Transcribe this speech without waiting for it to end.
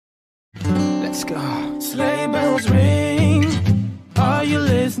Let's go. Sleigh bells ring. Are you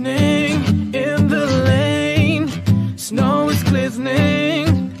listening? In the lane, snow is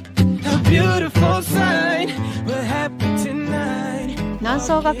glistening. A beautiful sight. We're happy tonight. 南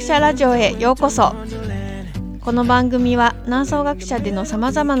総学舎ラジオへようこそ。この番組は南総学舎でのさ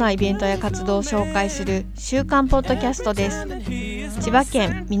まざまなイベントや活動を紹介する週刊ポッドキャストです。千葉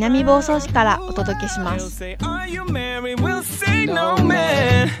県南房総市からお届けします。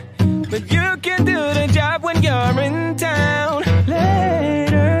But you can do the job when you're in town.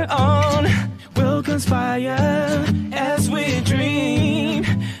 Later on, we'll conspire as we dream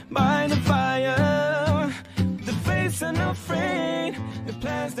by the fire. The face of no frame, the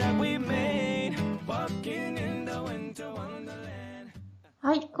plans that we made, walking in the winter wonderland.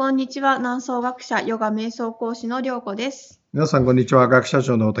 はい、こんにちは。南総学舎ヨガ瞑想講師の涼子です。皆さんこんにちは。学者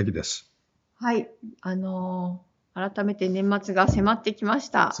長の大滝です。はい、改めて年末が迫ってきまし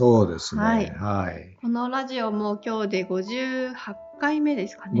た。そうですね。はい。はい、このラジオも今日で58回目で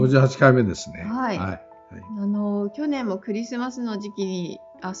すかね。58回目ですね。はい。はい。去年もクリスマスの時期に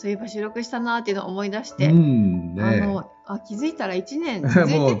そういえば収録したなっていうのを思い出して、気づいたら1年続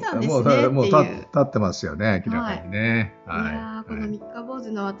いてたんですねっていう。もう経ってますよね、明らかにね。はい。いやこの三日坊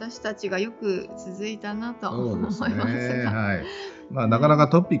主の私たちがよく続いたなと思いますが。そうですね。はい。まあなかなか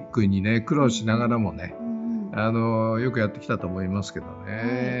トピックにね苦労しながらもね。よくやってきたと思いますけど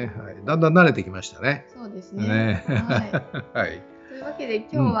ね、はいはい、だんだん慣れてきましたね。そうですね。はいはい、というわけで今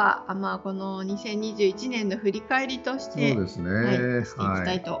日は、この2021年の振り返りとしてそうですね、していき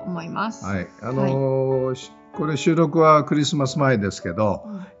たいと思います。はいこれ収録はクリスマス前ですけど、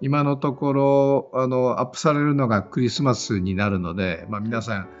今のところアップされるのがクリスマスになるので、皆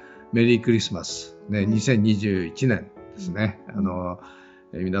さんメリークリスマス、ね2021年ですね。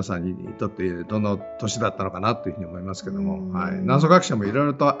皆さんにとってどの年だったのかなというふうに思いますけども、南総学者もいろい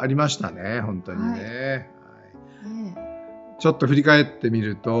ろとありましたね、本当にね。ちょっと振り返ってみ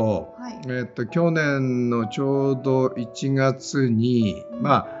ると、去年のちょうど1月に、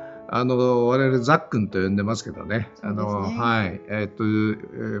我々ザックンと呼んでますけどね、や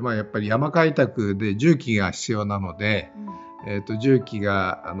っぱり山開拓で重機が必要なので、重機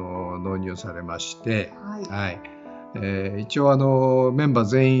が納入されまして、一応メンバー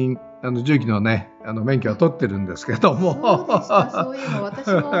全員重機のね免許は取ってるんですけども、そういえば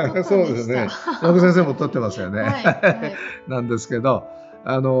私も取ったんでした。そうですね。山先生も取ってますよね。なんですけど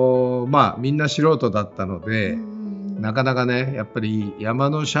みんな素人だったので、なかなかねやっぱり山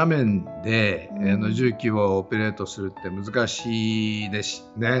の斜面で重機をオペレートするって難しいです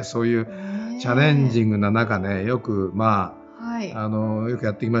ね。そういうチャレンジングな中ねよくよく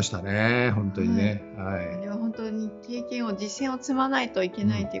やってきましたね、本当にね。では本当に経験を実践を積まないといけ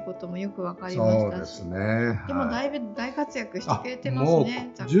ないということもよく分かりましたし、そうですね。でもだいぶ大活躍してくれてます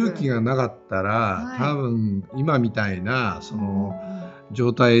ね。もう重機がなかったら、多分今みたいなその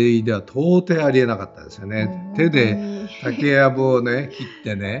状態では到底ありえなかったですよね。手で竹やぶをね切っ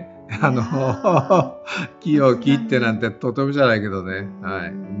てね木を切ってなんてとてもじゃないけどね、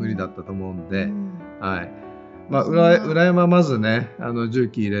無理だったと思うんで、裏山まずね重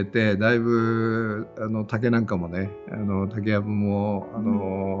機入れてだいぶ竹なんかもね竹やぶ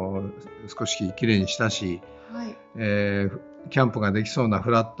も少しきれいにしたし、キャンプができそうな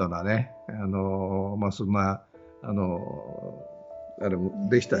フラットなねそんなあれも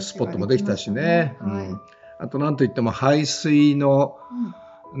できたスポットもできたしね、あとなんといっても排水の、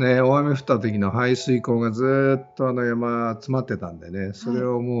大雨降った時の排水溝がずっと山詰まってたんでね、それ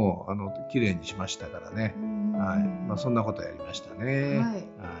をもうきれいにしましたからね、そんなことやりましたね。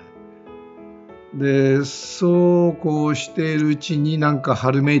でそうこうしているうちになんか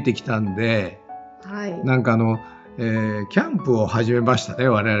春めいてきたんで、なんかキャンプを始めましたね、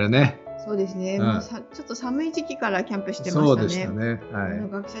我々ね。そうですね、もうちょっと寒い時期からキャンプしてましたね。そうでしたね。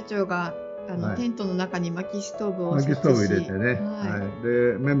学者長がテントの中に薪ストーブを設置し、薪ストーブ入れてね、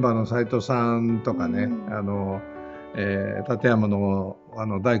でメンバーの斉藤さんとかね、立山の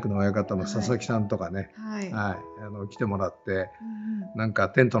大工の親方の佐々木さんとかね、来てもらって、なんか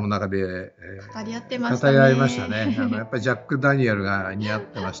テントの中で、語り合ってましたね。語り合いましたね。やっぱりジャック・ダニエルが似合っ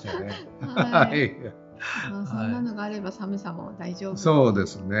てましたよね。そんなのがあれば寒さも大丈夫。そうで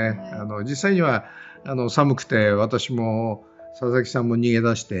すね。実際には寒くて私も佐々木さんも逃げ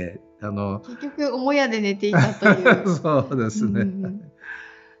出して結局母屋で寝ていたというそうですね。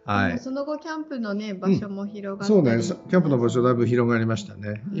その後キャンプのね場所も広がって、そうね、キャンプの場所だいぶ広がりました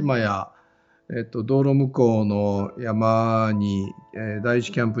ね。今や道路向こうの山に、第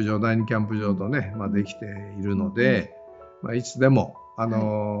1キャンプ場第2キャンプ場とね、できているので、いつでもこ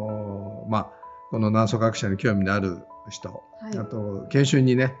の南総学者に興味のある人、あと研修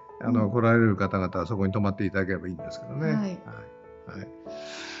にね来られる方々はそこに泊まっていただければいいんですけどね。はい。は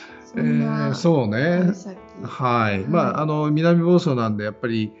い。そうね。はい。南房総なんでやっぱ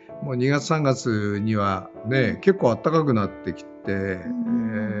りもう2月3月にはね、結構暖かくなってきて、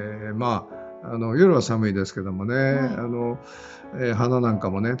夜は寒いですけどもね、花なんか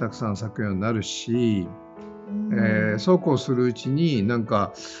もねたくさん咲くようになるし、そうこうするうちになん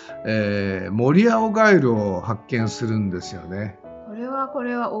か、モリアオガエルを発見するんですよね。こ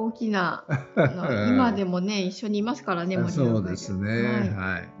れは大きな今でもね一緒にいますからね。そうですね。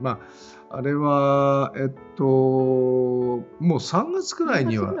はい。あれはもう3月くらい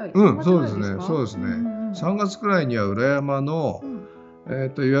には、そうですね。3月くらいには裏山のいわ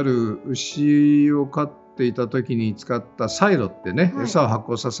ゆる牛を飼っていた時に使ったサイロってね、餌を発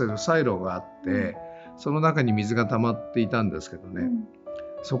酵させるサイロがあって、その中に水が溜まっていたんですけどね、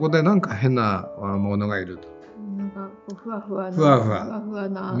そこでなんか変なものがいると。なんかふわふわ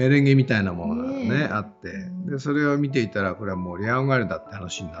なメレンゲみたいなものがねあって、でそれを見ていたらこれはモリアオガエルだって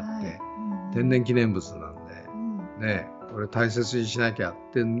話になって、天然記念物なんで、ね、これ大切にしなきゃっ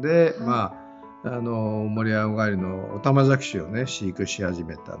てんで、モリアオガエルのオタマジャクシをね飼育し始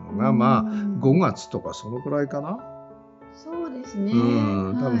めたのが5月とかそのくらいかな。そうですね。多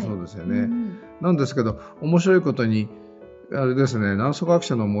分そうですよね。なんですけど面白いことにあれですね、南総学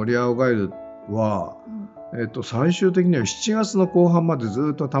舎のモリアオガエルは、最終的には7月の後半まで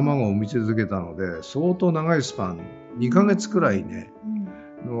ずっと卵を産み続けたので、相当長いスパン2ヶ月くらいね、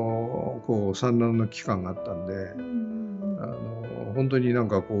こう産卵の期間があったんで、本当になん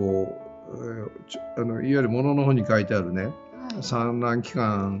かこう、いわゆるものの方に書いてあるね、産卵期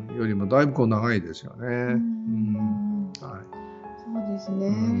間よりもだいぶこう長いですよね。そうですね。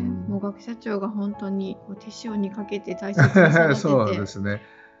もう学社長が本当に手塩にかけて大切に育ててそうですね。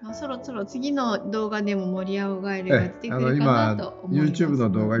そろそろ次の動画でもモリアオガエルが出てくるかなと思います。今 YouTube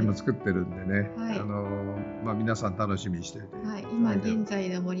の動画今作ってるんでね、皆さん楽しみにしていて、今現在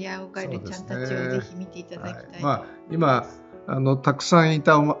のモリアオガエルちゃんたちをぜひ見ていただきたい。今たくさんい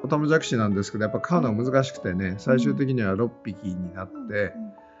たオタマジャクシなんですけど、やっぱ飼うのが難しくてね、最終的には6匹になって、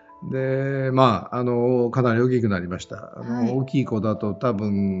でかなり大きくなりました。大きい子だと多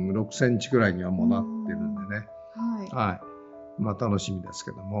分6センチくらいにはもうなってるんでね、楽しみです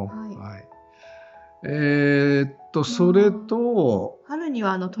けども、それと春に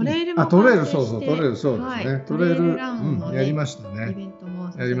はトレイルもトレイルそうですね、トレイルランをやりましたね。イベントも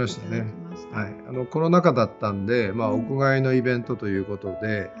やりましたね。コロナ禍だったんで、屋外のイベントということ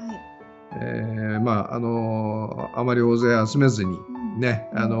で、あまり大勢集めずにね、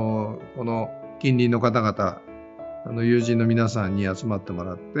この近隣の方々、友人の皆さんに集まっても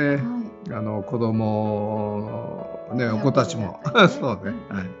らって、子供ね、お子たちもそうね。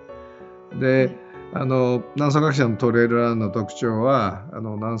で、南総学舎のトレイルランの特徴は、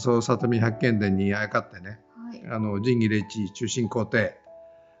南総里見百軒伝にあやかってね、仁義礼智中心皇帝、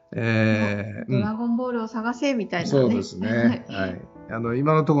ドラゴンボールを探せみたいなね。そうですね。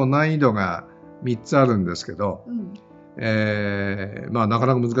今のところ難易度が3つあるんですけど、なか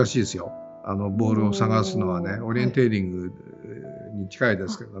なか難しいですよ。ボールを探すのはね、オリエンテーリングに近いで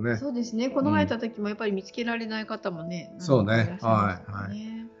すけどね。そうですね。この前行った時もやっぱり見つけられない方もね。そうね。か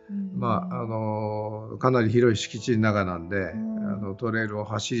なり広い敷地の中なんで、トレイルを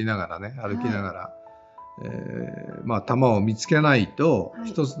走りながらね、歩きながら、球を見つけないと、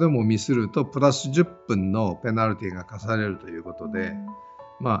一つでもミスるとプラス10分のペナルティが課されるということで、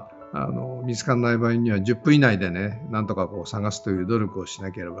見つからない場合には10分以内でね、なんとかこう探すという努力をし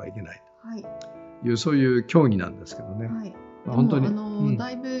なければいけないという、そういう競技なんですけどね。本当に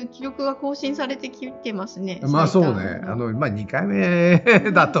だいぶ記録が更新されてきてますね。そうね。2回目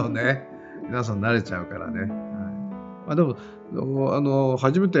だとね、皆さん慣れちゃうからね。でも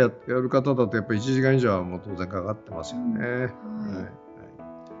初めてやる方だとやっぱり1時間以上はもう当然かかってますよね。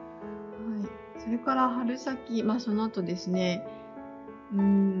それから春先、その後ですね、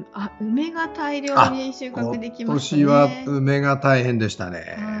梅が大量に収穫できましたね。今年は梅が大変でした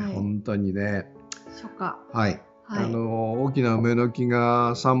ね。本当にね。初夏。大きな梅の木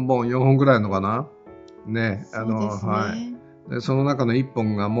が3本4本ぐらいのかな。ね、でその中の1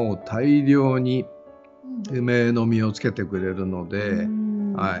本がもう大量に梅の実をつけてくれるので、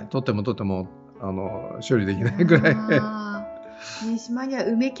とっても処理できないぐらい。島には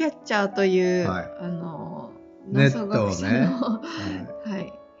梅キャッチャーという、ネットをね、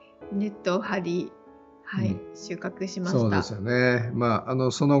ネットを張り、収穫しました。そうですよね。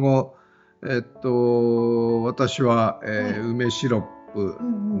その後、私は、梅シロップ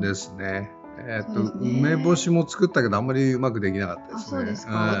ですね。梅干しも作ったけどあんまりうまくできなかったですね。そうです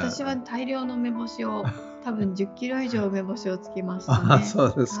か。私は大量の梅干しを多分10キロ以上梅干しをつけましたね。そ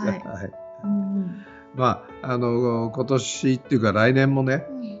うですか。はい。まあ今年っていうか来年もね、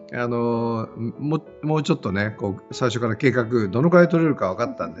もうちょっとねこう最初から計画どのくらい取れるか分か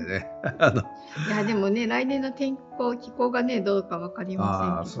ったんでねいやでもね来年の気候がねどうか分かり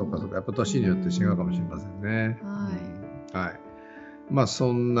ませんけど。そうかやっぱ年によって違うかもしれませんね。はい。まあ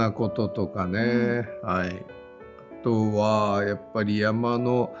そんなこととかね、はい。あとはやっぱり山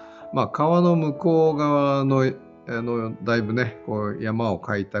の川の向こう側のだいぶねこう山を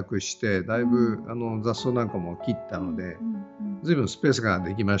開拓してだいぶ雑草なんかも切ったので、ずいぶんスペースが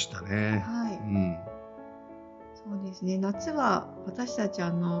できましたね。そうですね。夏は私たち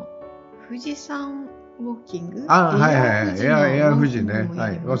富士山ウォーキング、エア富士ね、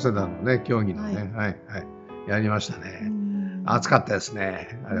早稲田のね競技のね、やりましたね。暑かったです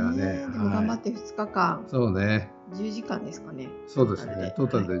ねあれはね。でも頑張って2日間。そうね。10時間ですかね。そうですね。トー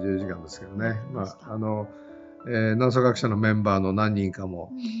タルで10時間ですけどね。南総学舎のメンバーの何人か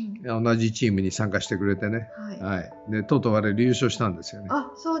も同じチームに参加してくれてね。でとうとう我々優勝したんですよね。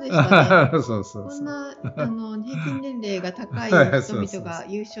そうでしたね。そうこんな平均年齢が高い人々が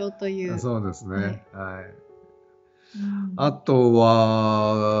優勝という。そうですね。あと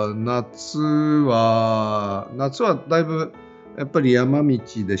は夏はだいぶやっぱり山道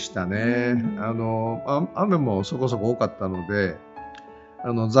でしたね。雨もそこそこ多かったので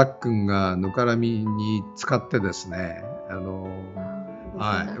ザックンがぬかるみに使ってですね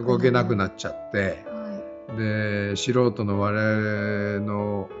動けなくなっちゃって、で素人の我々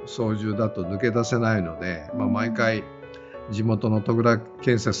の操縦だと抜け出せないので、毎回地元の戸倉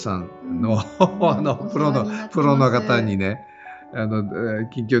建設さんの、プロの方にね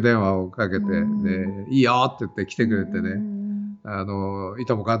緊急電話をかけて、いいよって言って来てくれてね、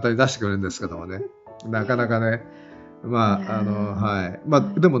糸も簡単に出してくれるんですけどもねなかなかねで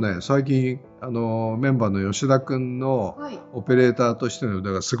もね最近メンバーの吉田君のオペレーターとしての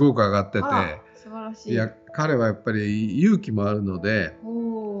腕がすごく上がってて、素晴らしい。いや彼はやっぱり勇気もあるので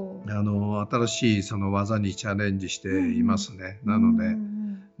新しいその技にチャレンジしていますね。なので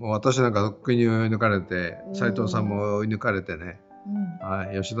もう私なんかとっくに追い抜かれて斉藤さんも追い抜かれてね、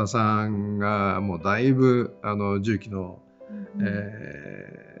吉田さんがもうだいぶ重機の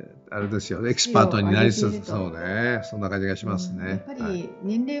あれですよねエキスパートになりつつそうねそんな感じがしますね。やっぱり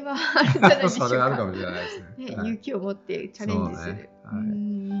年齢はあるんじゃないでしょうか。それあるかもしれないですね。勇気を持ってチャレンジする。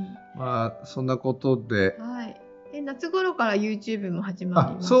そんなことで。夏頃から YouTube も始ま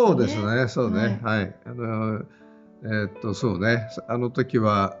りましたね。そうですねそうねそうね時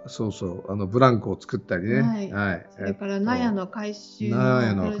はブランコを作ったりね、それから納屋の改修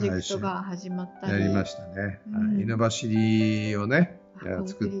のプロジェクトが始まったりやりましたね。犬走りをね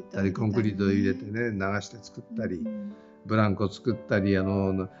作ったりコンクリートを入れてね流して作ったり、ブランコ作ったり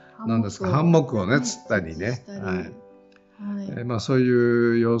何ですかハンモックをね釣ったりね、そう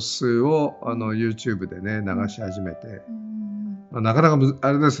いう様子をYouTube でね流し始めて、なかなか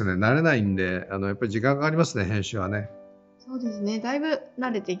あれですね慣れないんでやっぱり時間かかりますね編集はね。そうですねだいぶ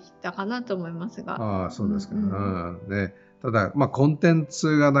慣れてきたかなと思いますが。そうですか。ね、ただコンテン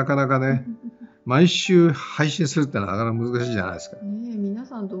ツがなかなかね毎週配信するってのはなかなか難しいじゃないですか。皆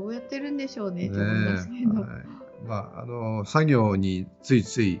さんどうやってるんでしょうねと思いますけど。作業につい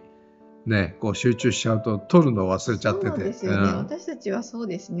ついねこう集中しちゃうと撮るのを忘れちゃってて。そうですよね、私たちはそう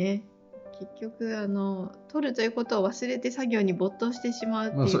ですね。結局撮るということを忘れて作業に没頭してしまう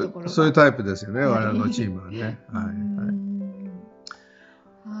っていうところが、そういうタイプですよね、我々のチームはね。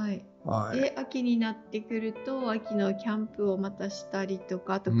で秋になってくると秋のキャンプをまたしたりと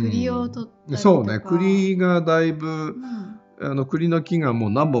かあと栗を取ったりとか。そうね栗がだいぶ、栗の木がもう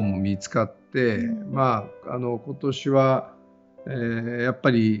何本も見つかって、今年は、やっ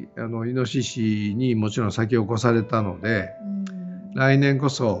ぱりイノシシにもちろん先を越されたので、来年こ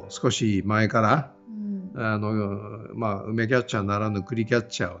そ少し前から、梅キャッチャーならぬ栗キャッ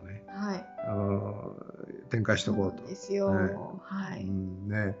チャーをね、展開しておこうと。ですよ。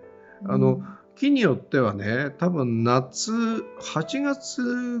木によってはね多分夏8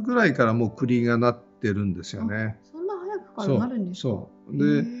月ぐらいからもう栗がなってるんですよね。そんな早くからなるんですか。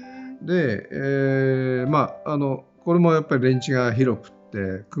これもやっぱり連地が広くって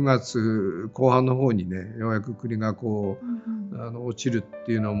9月後半の方にねようやく栗がこう、落ちるっ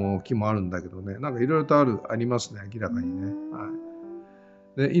ていうのも木もあるんだけどねなんかいろいろとありますね明らかにね。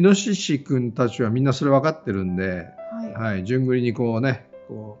でイノシシ君たちはみんなそれ分かってるんで、順繰りにこうね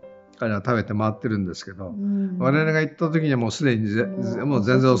彼は食べて回ってるんですけど、うん、我々が行った時にはもうすでにもう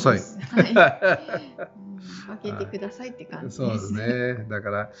全然遅い。はい分けてくださいって感じです。そうですね。だか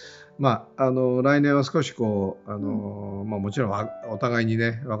らまあ来年は少しこうまあもちろんお互いに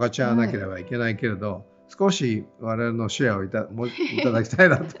ね分かち合わなければいけないけれど、少し我々のシェアをいただきたい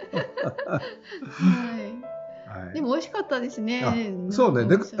なと。はい。でも美味しかったですね。そうね。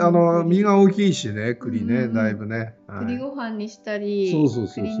で実が大きいしね、栗ね、だいぶね。栗ご飯にしたり、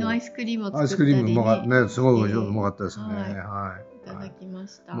栗のアイスクリームを作ったりね。アイスクリームもね、すごいうまかったですね。はい。いただきま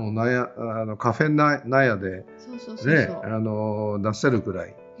した。もうカフェナヤでね出せるくら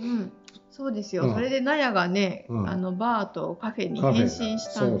い。そうですよ。それでナヤがね、バーとカフェに変身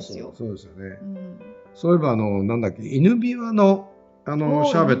したんですよ。そうですよね。そういえばなんだっけ、犬ビワのシャ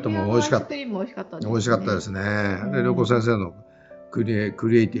ーベットも美味しかった。美味しかったですね。で、涼子先生のクリエイテ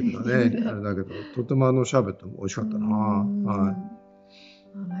ィブなね、あれだけど、とてもシャーベットも美味しかったな。はい。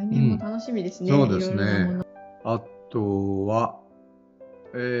来年も楽しみですね。そうですね。あとは、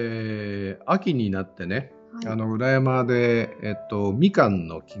秋になってね、裏山でみかん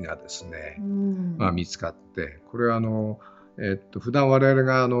の木がですね、見つかって、これは普段我々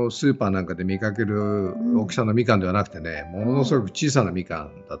がスーパーなんかで見かける大きさのみかんではなくてね、ものすごく小さなみか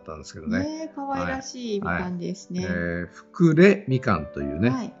んだったんですけどね。可愛らしいみかんですね。ふくれみかんという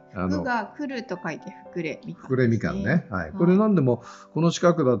ね。福が来ると書いてふくれみかん。ふくれみかんね。はい。これなんでもこの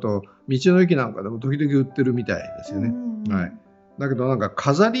近くだと道の駅なんかでも時々売ってるみたいですよね。はい。だけどなんか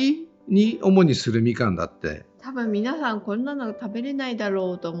飾りに主にするみかんだって。多分皆さんこんなの食べれないだ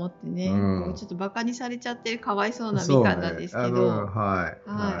ろうと思ってね、ちょっとバカにされちゃってかわいそうなみかんなんですけど、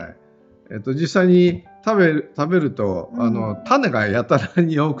実際に食べると種がやたら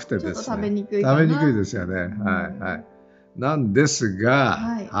に多くてですね、ちょっと食べにくいですよね。なんですが、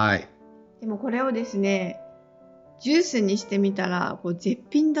でもこれをですねジュースにしてみたら絶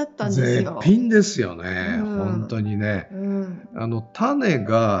品だったんですよ。絶品ですよね、本当にね。種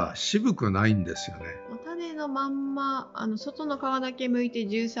が渋くないんですよね。種のまんま外の皮だけ剥いて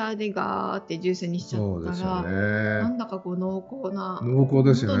ジューサーでガーってジュースにしちゃったら、なんだか濃厚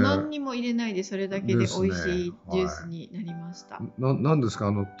ですよね。何にも入れないでそれだけで美味しいジュースになりました。なんです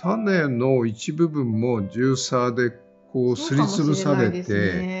か、種の一部分もジューサーですりつぶされ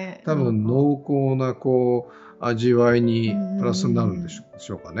て、多分濃厚な味わいにプラスになるんでし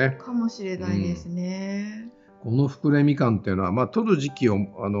ょうかね。かもしれないですね。このふくれみかんっていうのは、取る時期をが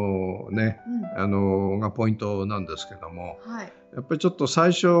ポイントなんですけども、やっぱりちょっと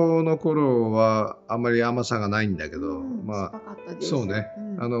最初の頃はあまり甘さがないんだけど、そうね、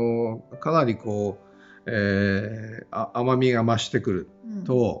かなり甘みが増してくる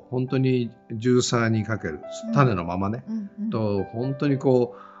と、本当にジューサーにかける種のままね、と本当に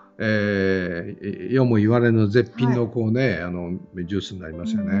世も言われぬ絶品のジュースになりま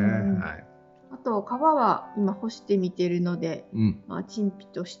すよね。あと皮は今干してみてるので、陳皮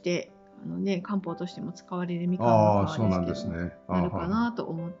として漢方としても使われるみかんの皮ですけど、なるかなと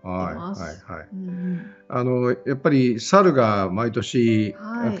思ってます。やっぱり猿が毎年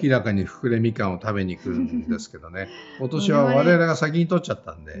明らかにふくれみかんを食べに来るんですけどね、今年は我々が先に取っちゃっ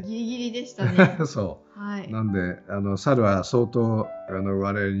たんでギリギリでしたね。なんで猿は相当我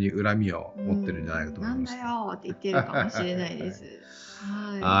々に恨みを持ってるんじゃないかと思います。なんだよって言ってるかもしれないです。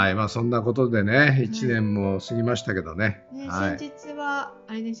そんなことでね、1年も過ぎましたけどね。先日は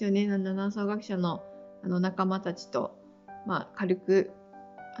あれですよね、南総学舎の仲間たちと軽く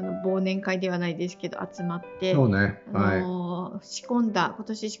忘年会ではないですけど集まって、今年仕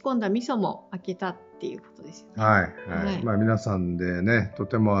込んだ味噌も開けたっていうことですよね。皆さんでね、と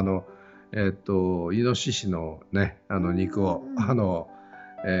てもイノシシのね肉を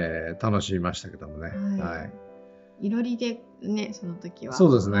楽しみましたけどもね。いろりでね、その時は。そ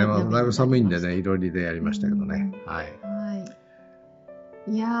うですね。だいぶ寒いんでね、いろりでやりましたけどね。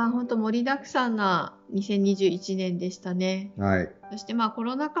いやー、本当盛りだくさんな2021年でしたね。そしてコ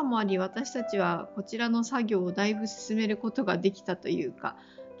ロナ禍もあり、私たちはこちらの作業をだいぶ進めることができたというか、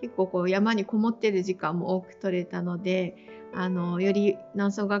結構山にこもってる時間も多く取れたので、より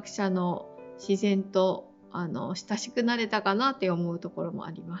南総学舎の自然と親しくなれたかなって思うところも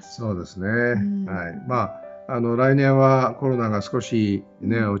あります。そうですね。来年はコロナが少し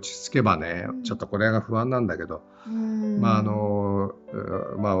ね落ち着けばね、ちょっとこれが不安なんだけど、我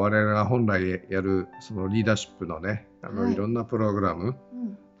々が本来やるそのリーダーシップのねいろんなプログラム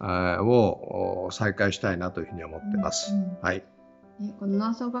を再開したいなというふうに思ってます。この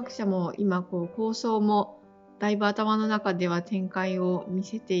南総学舎も今構想もだいぶ頭の中では展開を見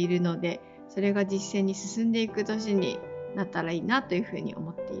せているので、それが実践に進んでいく年になったらいいなというふうに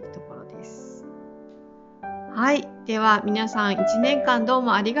思っているところです。はい、では皆さん1年間どう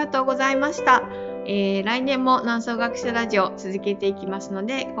もありがとうございました。来年も南総学者ラジオ続けていきますの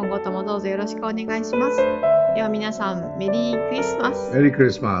で、今後ともどうぞよろしくお願いします。では皆さんメリークリスマス。メリーク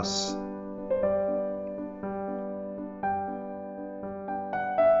リスマス。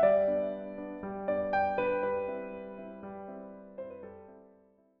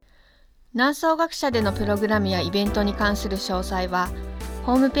南総学者でのプログラムやイベントに関する詳細は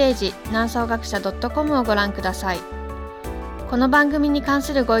ホームページ南総学者 .com をご覧ください。この番組に関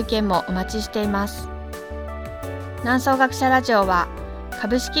するご意見もお待ちしています。南総学者ラジオは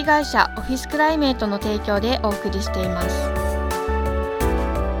株式会社オフィスクライメートの提供でお送りしています。